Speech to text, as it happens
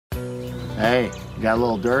Hey, you got a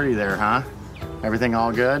little dirty there, huh? Everything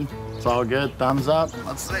all good? It's all good? Thumbs up?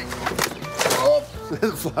 Let's see. Oh,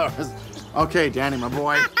 flowers. Okay, Danny, my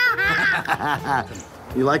boy.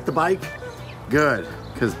 You like the bike? Good,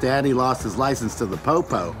 because Daddy lost his license to the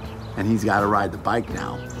Popo, and he's got to ride the bike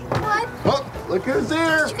now. What? Oh, look who's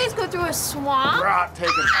here. Did you guys go through a swamp? Right, take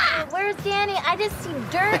it. Where's Danny? I just see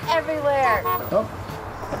dirt everywhere. Oh,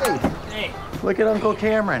 hey, look at Uncle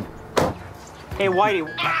Cameron. Hey, Whitey,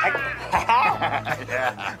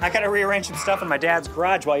 I gotta rearrange some stuff in my dad's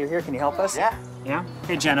garage while you're here. Can you help us? Yeah. Yeah?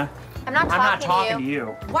 Hey, Jenna. I'm not talking to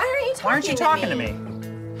you. Why aren't you talking to me? Why aren't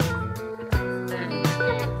you talking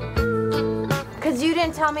to me? Because you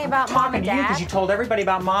didn't tell me about Mom and Dad. Because you told everybody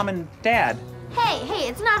about Mom and Dad. Hey,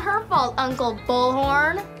 it's not her fault, Uncle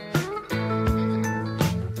Bullhorn.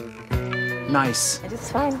 Nice. It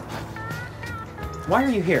is fine. Why are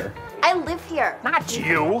you here? I live here. Not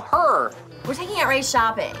you, her. We're taking Aunt Ray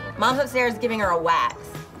shopping. Mom's upstairs giving her a wax.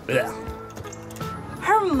 Blech.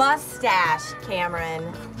 Her mustache,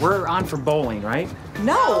 Cameron. We're on for bowling, right?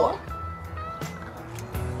 No.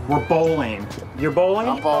 We're bowling. You're bowling?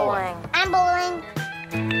 I'm bowling. I'm bowling.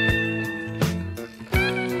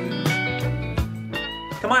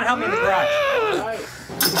 Come on, help me in the garage.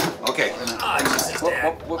 Okay. Oh, Jesus,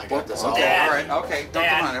 Dad. Okay, all right, okay. No,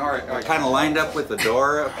 come on, all right. Kind of lined up with the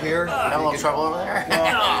door up here. Have a little trouble over there?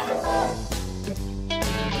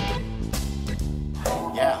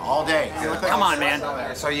 Yeah, all day. Come on,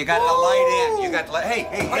 man. So you got the light in. You got light.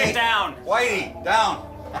 Hey, Put it down. Whitey, down.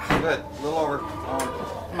 Good. A little over.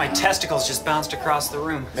 My testicles just bounced across the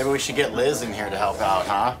room. Maybe we should get Liz in here to help out,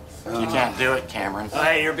 huh? You can't do it, Cameron.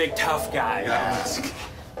 Hey, you're a big tough guy. Yeah.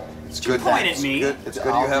 It's good. point at me. It's good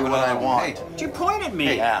I'll you have do it what on. I want. Hey. You point at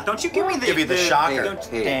me. Yeah. Don't you give me the shocker.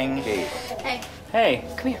 don't- Ding. Hey. Hey, Hey,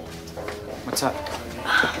 Come here. what's up?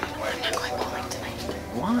 I'm not going bowling tonight.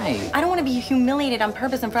 Why? I don't want to be humiliated on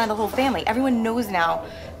purpose in front of the whole family. Everyone knows now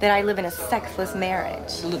that I live in a sexless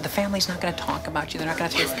marriage. The family's not going to talk about you. They're not going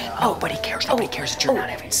to. Nobody cares. Nobody cares that you're not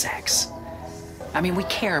having sex. I mean, we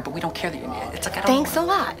care, but we don't care that it's like I don't. Thanks a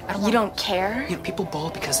lot. I don't You don't care? You know, people bowl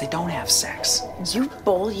because they don't have sex. You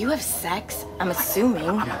bowl, you have sex, I'm assuming.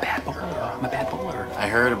 I'm a bad bowler. I'm a bad bowler. I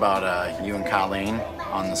heard about you and Colleen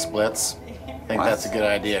on the splits. I think that's a good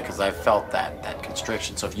idea because I felt that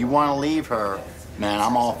constriction. So if you want to leave her, man,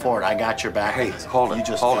 I'm all for it. I got your back. Hey, hold it. You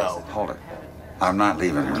just hold go. it. Hold it. I'm not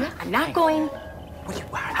leaving her. I'm not going.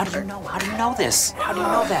 How do you know? How do you know this? How do you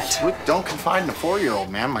know that? Don't confide in a 4-year-old,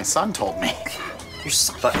 man. My son told me.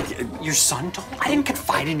 Your son told? I didn't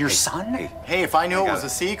confide in your son. Hey, if I knew it was a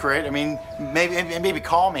secret, I mean, maybe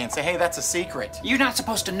call me and say, hey, that's a secret. You're not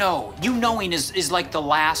supposed to know. You knowing is like the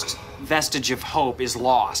last vestige of hope is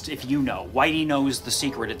lost if you know. Whitey knows the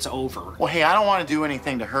secret, it's over. Well, hey, I don't want to do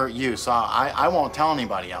anything to hurt you, so I won't tell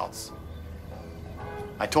anybody else.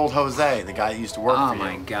 I told Jose, the guy that used to work for you. Oh,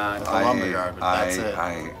 my God. At the lumberyard, but that's it.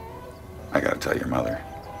 I gotta tell your mother.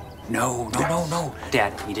 No.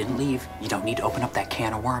 Dad, you didn't leave. You don't need to open up that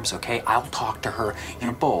can of worms, okay? I'll talk to her. You're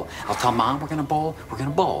gonna bowl. I'll tell Mom we're gonna bowl. We're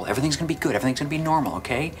gonna bowl. Everything's gonna be good. Everything's gonna be normal,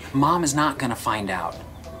 okay? Mom is not gonna find out.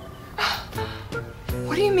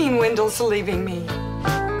 What do you mean Wendal's leaving me?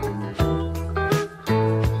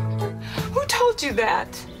 Who told you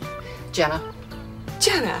that? Jenna.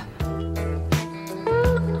 Jenna.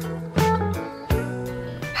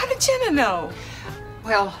 How did Jenna know?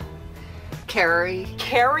 Well, Carrie.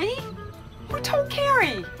 Carrie? Who told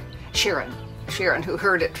Carrie? Sharon. Sharon, who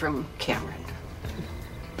heard it from Cameron.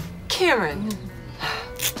 Cameron.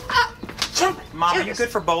 Mom, are you good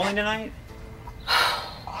for bowling tonight?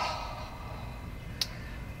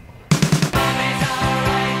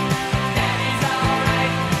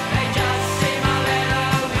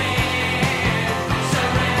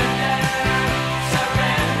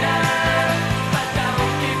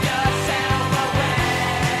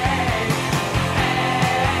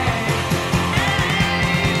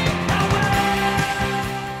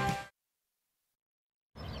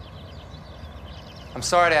 I'm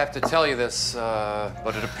sorry to have to tell you this,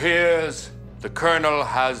 but it appears the Colonel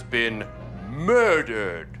has been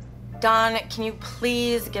murdered. Don, can you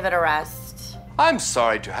please give it a rest? I'm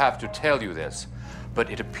sorry to have to tell you this, but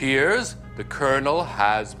it appears the Colonel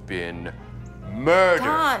has been murdered.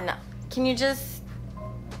 Don, can you just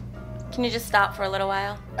stop for a little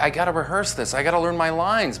while? I gotta rehearse this. I gotta learn my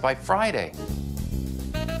lines by Friday.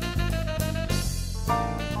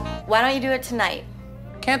 Why don't you do it tonight?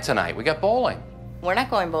 Can't tonight. We got bowling. We're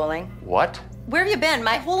not going bowling. What? Where have you been?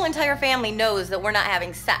 My whole entire family knows that we're not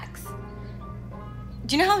having sex.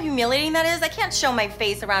 Do you know how humiliating that is? I can't show my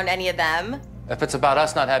face around any of them. If it's about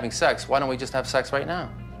us not having sex, why don't we just have sex right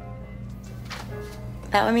now?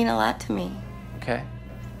 That would mean a lot to me. Okay.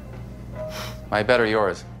 My bet or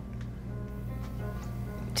yours?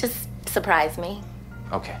 Just surprise me.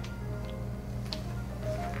 Okay.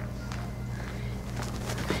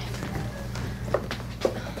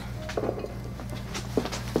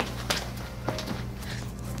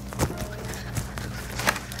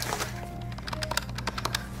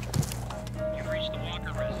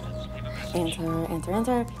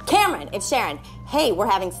 Enter. Cameron, it's Sharon. Hey, we're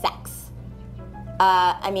having sex.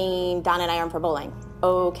 Don and I are in for bowling.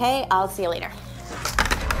 Okay, I'll see you later.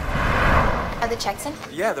 Are the checks in?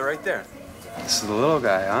 Yeah, they're right there. This is the little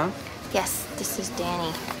guy, huh? Yes, this is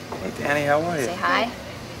Danny. Hey, Danny, how are you? Say hi.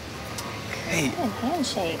 Hey. Good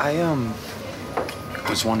handshake. I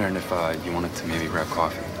was wondering if you wanted to maybe grab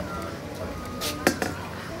coffee.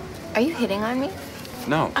 Are you hitting on me?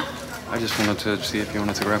 No. I just wanted to see if you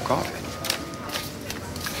wanted to grab coffee.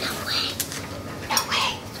 No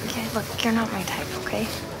way. Okay, look, you're not my type, okay?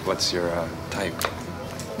 What's your type?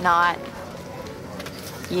 Not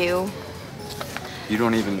you. You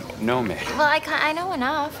don't even know me. Well, I know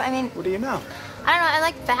enough. I mean, What do you know? I don't know. I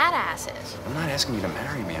like badasses. I'm not asking you to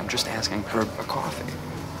marry me. I'm just asking for a coffee.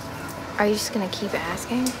 Are you just gonna keep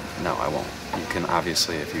asking? No, I won't. You can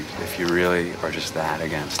obviously, if you really are just that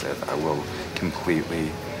against it, I will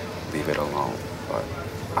completely leave it alone. But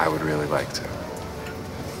I would really like to.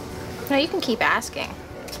 No, you can keep asking.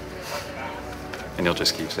 And you'll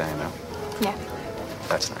just keep saying no? Yeah.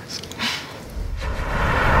 That's nice.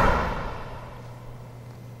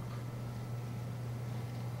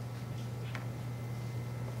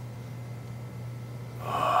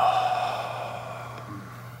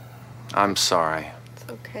 I'm sorry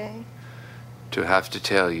It's okay. to have to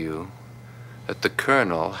tell you that the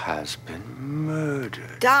Colonel has been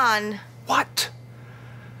murdered. Don. What?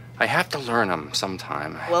 I have to learn him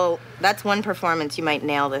sometime. Well, that's one performance you might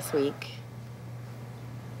nail this week.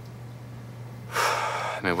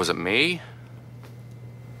 I mean, was it me?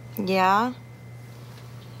 Yeah?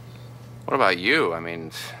 What about you? I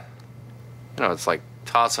mean, you know, it's like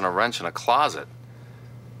tossing a wrench in a closet.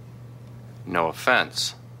 No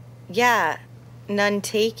offense. Yeah, none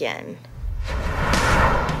taken.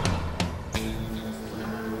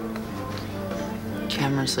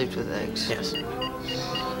 Cameron sleeps with eggs. Yes.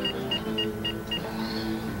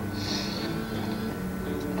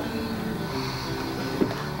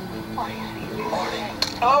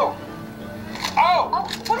 Oh! Oh!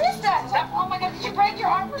 What is that? Oh my God! Did you break your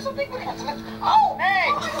arm or something? Oh! Hey!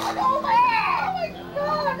 Oh my God! Oh my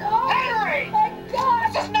God! Oh Henry! My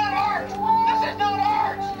God! This is not art! This is not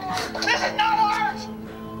art! This is not art!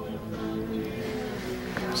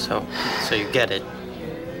 So you get it?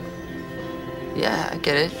 Yeah, I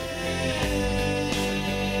get it.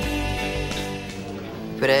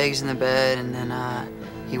 Put eggs in the bed, and then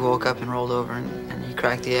he woke up and rolled over, and he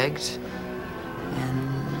cracked the eggs.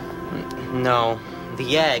 And no,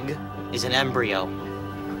 the egg is an embryo.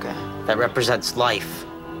 Okay. That represents life.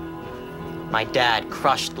 My dad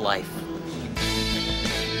crushed life.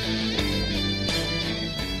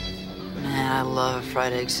 Man, I love a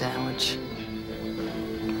fried egg sandwich.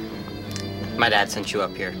 My dad sent you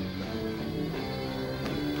up here.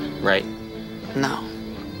 Right? No.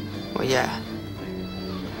 Well, yeah.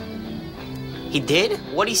 He did?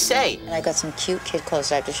 What'd he say? And I got some cute kid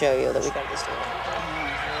clothes I have to show you that we got this door.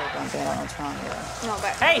 No,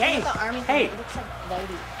 but Hey! The army Hey! it looks like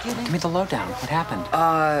lady. Give me the lowdown. What happened?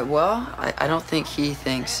 Well, I don't think he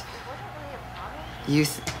thinks... You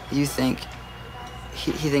think...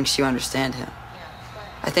 He thinks you understand him.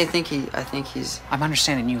 I think he's... I'm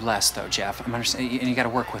understanding you less, though, Jeff. And you got to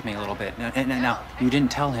work with me a little bit. Now, you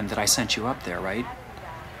didn't tell him that I sent you up there, right?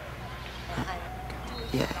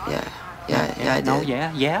 Yeah, I did. No,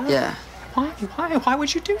 yeah? Yeah. Why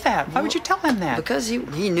would you do that? Why would you tell him that? Because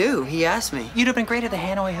he knew. He asked me. You'd have been great at the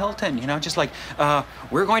Hanoi Hilton, you know, just like,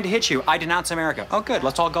 we're going to hit you. I denounce America. Oh, good.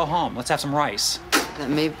 Let's all go home. Let's have some rice.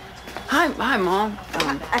 Maybe. Hi, Mom.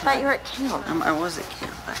 I thought you were at camp. I was at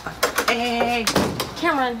camp. Hey.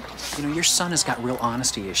 Cameron. You know, your son has got real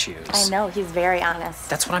honesty issues. I know, he's very honest.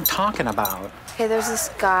 That's what I'm talking about. Okay, there's this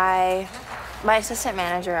guy, my assistant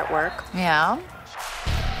manager at work. Yeah?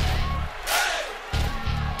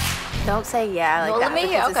 Don't say yeah like that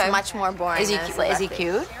because okay. it's much more boring. Is he than a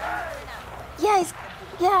cute?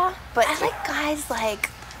 Yeah, but I like guys like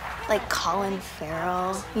Colin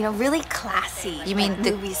Farrell. You know, really classy. You mean like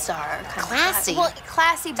the movie star kind classy? of classy. Well,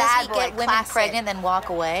 classy Does bad he boy. get women classic. pregnant then walk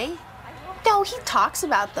away? No, he talks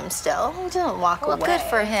about them still. He doesn't walk Well, away. good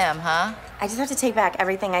for him, huh? I just have to take back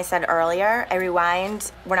everything I said earlier. I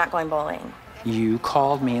rewind. We're not going bowling. You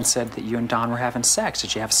called me and said that you and Don were having sex.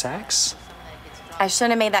 Did you have sex? I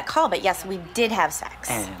shouldn't have made that call, but yes, we did have sex.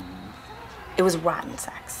 And? It was rotten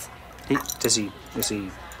sex. Is he?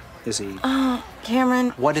 Oh,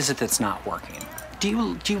 Cameron. What is it that's not working? Do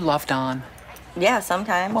you love Don? Yeah,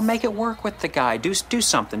 sometimes. Well, make it work with the guy. Do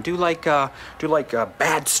something. Do like a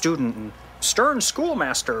bad student and stern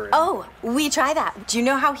schoolmaster. Oh, we try that. Do you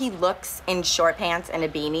know how he looks in short pants and a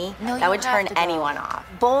beanie? No, that would turn anyone off.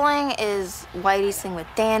 Bowling is Whitey's thing with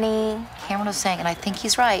Danny. Cameron was saying, and I think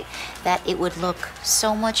he's right, that it would look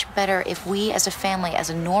so much better if we as a family, as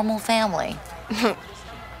a normal family,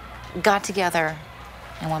 got together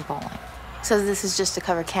and went bowling. So this is just to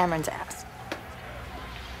cover Cameron's ass?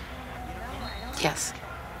 Yes.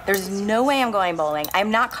 There's no way I'm going bowling. I'm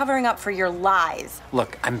not covering up for your lies.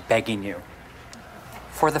 Look, I'm begging you.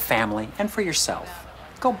 For the family and for yourself.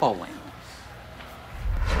 Go bowling.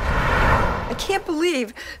 I can't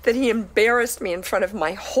believe that he embarrassed me in front of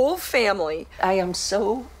my whole family. I am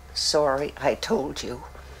so sorry I told you.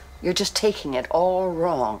 You're just taking it all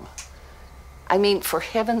wrong. I mean, for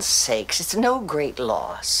heaven's sakes, it's no great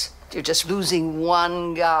loss. You're just losing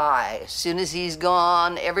one guy. As soon as he's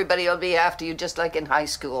gone, everybody will be after you just like in high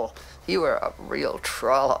school. You were a real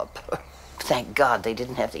trollop. Thank God they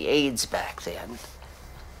didn't have the AIDS back then.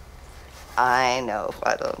 I know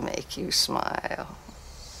what'll make you smile.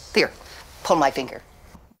 Here, pull my finger.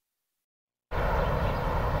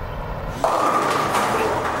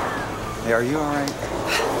 Hey, are you all right?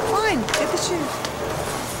 Fine, get the shoes.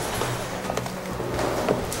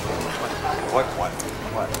 What?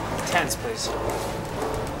 Tens, please.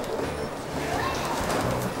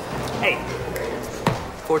 Hey.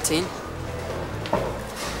 14.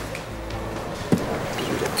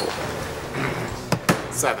 Beautiful.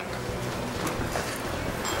 7.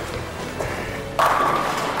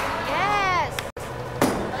 Yes!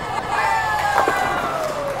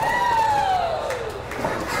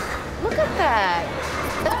 Look at that.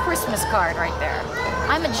 That's a Christmas card right there.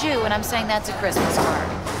 I'm a Jew, and I'm saying that's a Christmas card.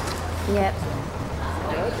 Yep.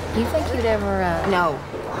 You think you'd ever, No.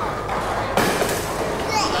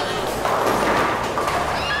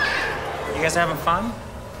 You guys having fun?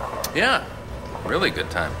 Yeah, really good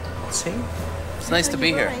time. See? It's nice to be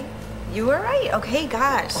here. You were right? Okay,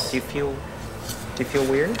 gosh. Do you feel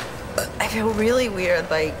weird? I feel really weird,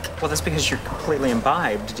 like... Well, that's because you're completely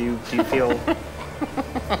imbibed. Do you feel... Why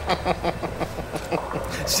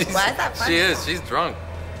is that funny? She is. She's drunk.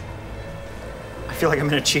 I feel like I'm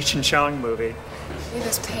in a Cheech and Chong movie.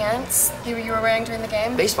 Those pants you were wearing during the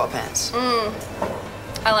game? Baseball pants.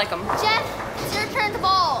 I like them. Jeff, it's your turn to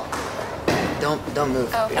bowl. Don't move.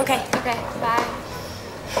 Oh, okay, bye.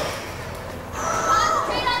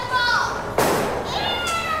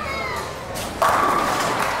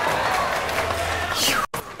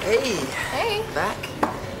 Hey. Hey. Back.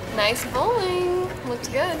 Nice bowling. Looked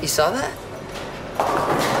good. You saw that?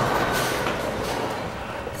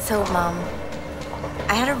 So, Mom,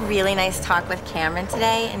 I had a really nice talk with Cameron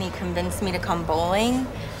today, and he convinced me to come bowling.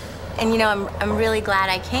 And, you know, I'm really glad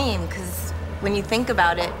I came, because when you think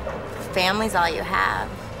about it, family's all you have.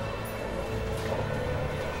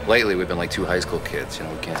 Lately, we've been like two high school kids. You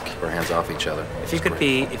know, we can't keep our hands off each other. If you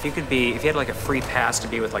had like a free pass to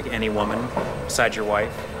be with like any woman besides your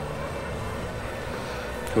wife.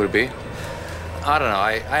 Who would it be? I don't know.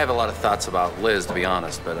 I have a lot of thoughts about Liz, to be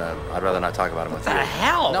honest, but I'd rather not talk about them with you. What the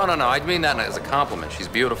hell? No. I mean that as a compliment. She's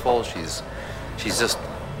beautiful. She's just...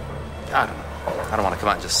 I don't know. I don't want to come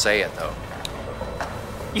out and just say it, though.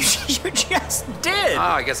 You just did. Oh,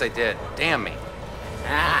 I guess I did. Damn me.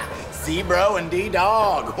 C-Bro and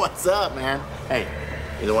D-Dog. What's up, man? Hey,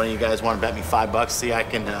 either one of you guys want to bet me $5? See, I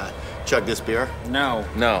can chug this beer? No.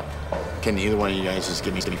 No. Can either one of you guys just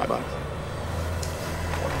give me $5?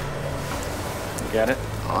 You got it?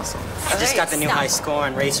 Awesome. I just got the new high score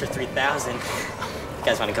on Racer 3000. You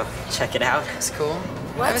guys want to go check it out? That's cool.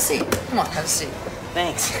 What? Have a seat. Come on, have a seat.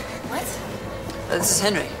 Thanks. What? This is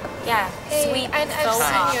Henry. Yeah, sweet. I've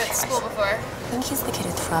seen you at school before. I think he's the kid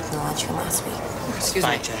who threw up in the lunchroom last week. Excuse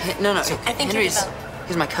me. Jeff. No. I think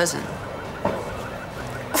He's my cousin.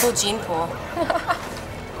 Cool gene pool.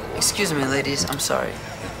 Excuse me, ladies. I'm sorry.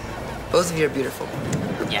 Both of you are beautiful.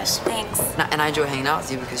 Yes. Thanks. And I enjoy hanging out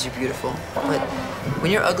with you because you're beautiful. But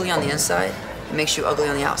when you're ugly on the inside, it makes you ugly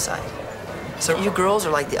on the outside. So you girls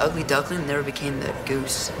are like the ugly duckling that never became the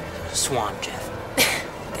goose. Swan, Jeff.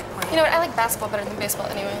 You know what? I like basketball better than baseball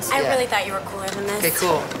anyways. I really thought you were cooler than this. Okay,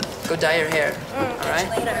 cool. Go dye your hair. All right?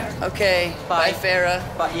 Later. Okay. Bye, Farrah.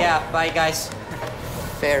 Bye, guys.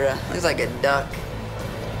 Farrah. Looks like a duck.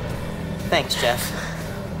 Thanks, Jeff.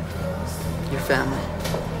 Your family.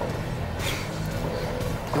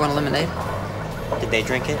 You want a lemonade? Did they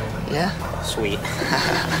drink it? Yeah. Sweet.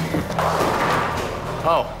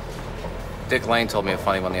 Oh, Dick Lane told me a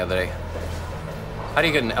funny one the other day. How do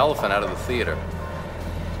you get an elephant out of the theater?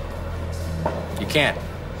 You can't.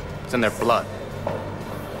 It's in their blood. I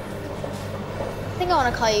think I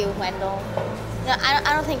want to call you Wendal. No,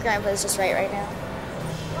 I don't think Grandpa's just right now.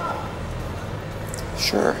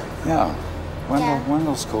 Sure, yeah.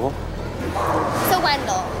 Wendal's cool. So,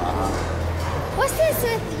 Wendal, what's this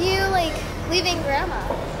with you, like, leaving Grandma?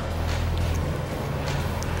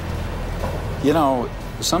 You know,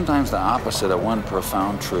 sometimes the opposite of one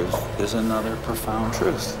profound truth is another profound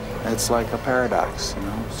truth. It's like a paradox, you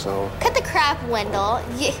know, so... Cut the crap, Wendal.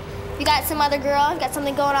 You got some other girl? You got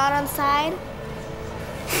something going on the side?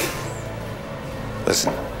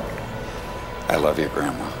 Listen, I love your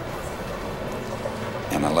grandma.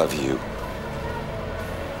 And I love you.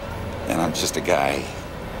 And I'm just a guy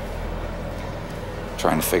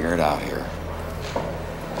trying to figure it out here.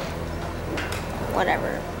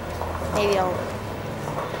 Whatever. Maybe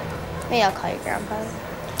I'll call you Grandpa.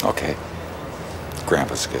 Okay.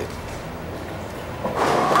 Grandpa's good.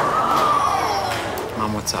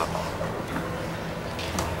 Mom, what's up?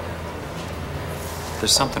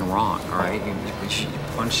 There's something wrong, all right?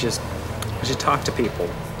 Why don't you talk to people?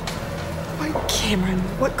 Why, Cameron,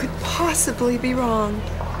 what could possibly be wrong?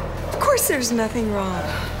 Of course there's nothing wrong.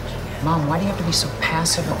 Mom, why do you have to be so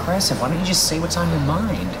passive-aggressive? Why don't you just say what's on your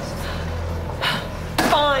mind?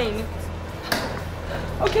 Fine.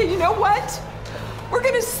 Okay, you know what? We're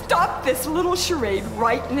gonna stop this little charade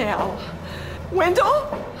right now. Wendal,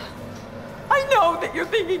 I know that you're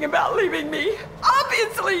thinking about leaving me.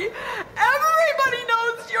 Obviously, everybody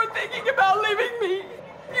knows you're thinking about leaving me.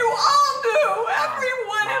 You all do, every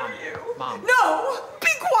one of you. Mom. No, be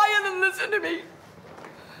quiet and listen to me.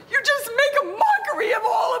 You just make a mockery of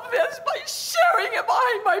all of this by sharing it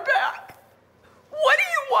behind my back. What do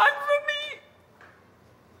you want from me?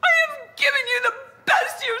 I have given you the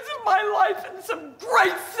best years of my life and some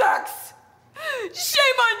great sex.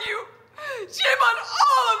 Shame on you. Shame on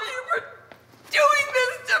all of you for doing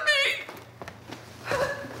this to me.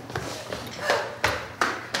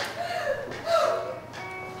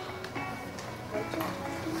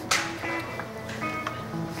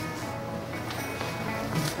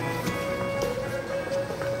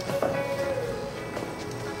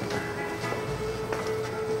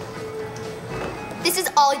 This is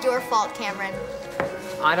all your fault, Cameron.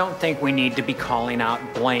 I don't think we need to be calling out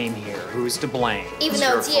blame here. Who's to blame? Even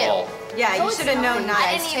though it's you. Yeah, No, you it's should have known not. not.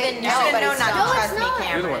 I didn't even You know, should have but known it's not not. to trust No, me, it's not.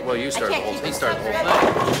 Cameron. You're the one, well, you I started the can't whole keep thing. it Started the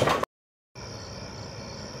whole secret. thing.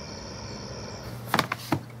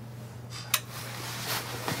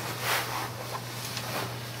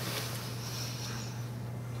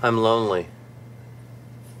 I'm lonely.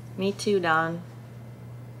 Me too, Don.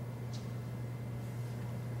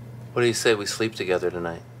 What do you say we sleep together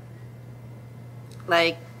tonight?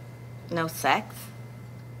 Like, no sex?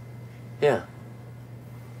 Yeah.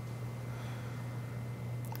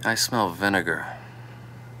 I smell vinegar.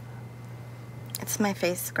 It's my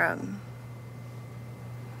face scrub.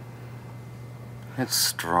 It's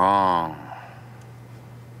strong.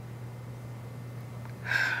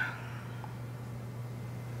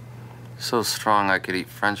 So strong I could eat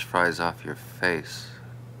French fries off your face.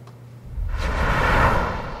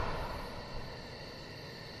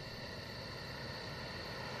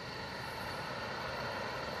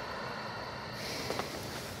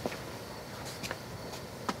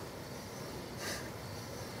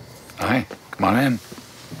 Hi, come on in.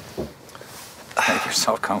 Make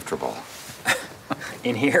yourself comfortable.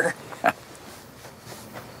 In here? I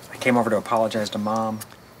came over to apologize to Mom.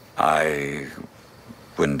 I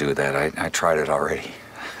wouldn't do that. I tried it already.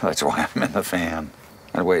 That's why I'm in the van.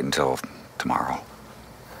 I'd wait until tomorrow.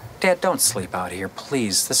 Dad, don't sleep out here,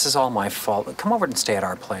 please. This is all my fault. Come over and stay at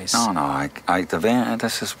our place. No, the van,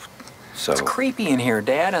 this is so... It's creepy in here,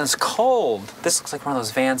 Dad, and it's cold. This looks like one of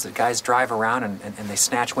those vans that guys drive around and they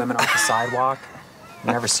snatch women off the sidewalk.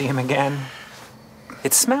 You never see them again.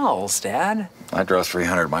 It smells, Dad. I drove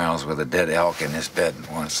 300 miles with a dead elk in this bed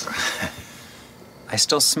once. I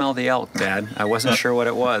still smell the elk, Dad. I wasn't sure what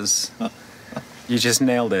it was. You just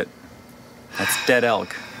nailed it. That's dead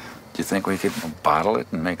elk. Do you think we could bottle it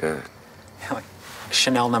and make a... Like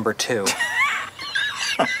Chanel number 2.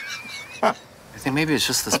 I think maybe it's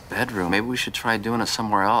just this bedroom. Maybe we should try doing it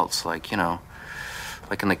somewhere else, like, you know,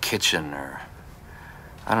 like in the kitchen or,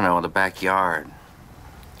 I don't know, in the backyard.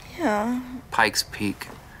 Yeah. Pikes Peak.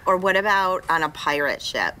 Or what about on a pirate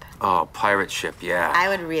ship? Oh, pirate ship, yeah. I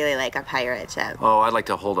would really like a pirate ship. Oh, I'd like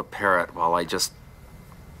to hold a parrot while I just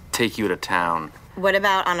take you to town. What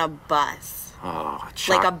about on a bus? Oh,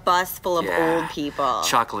 like a bus full of old people.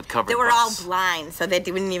 Chocolate-covered They were bus. all blind, so they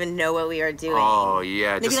didn't even know what we were doing. Oh,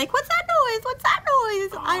 yeah. They'd be like, what's that noise? What's that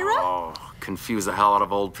noise, Ira? Oh, confuse the hell out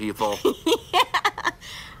of old people.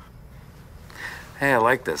 Hey, I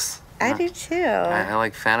like this. I do too. I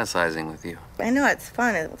like fantasizing with you. I know, it's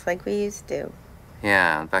fun. It's like we used to.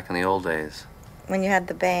 Yeah, back in the old days. When you had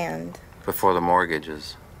the band. Before the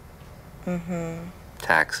mortgages. Mm-hmm.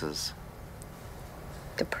 Taxes.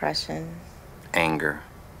 Depression. Anger.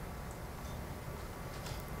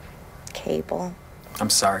 Cable. I'm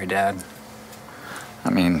sorry, Dad. I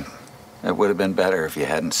mean, it would have been better if you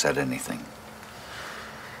hadn't said anything.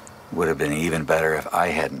 Would have been even better if I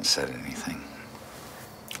hadn't said anything.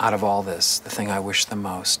 Out of all this, the thing I wish the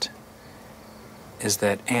most is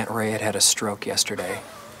that Aunt Ray had a stroke yesterday.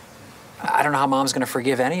 I don't know how Mom's gonna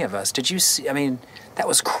forgive any of us. Did you see? I mean, that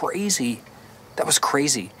was crazy. That was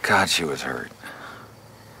crazy. God, she was hurt.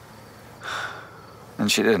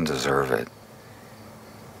 And she didn't deserve it.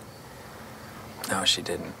 No, she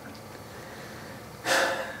didn't.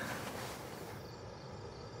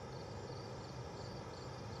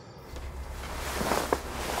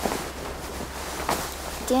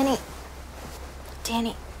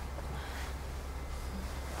 Danny,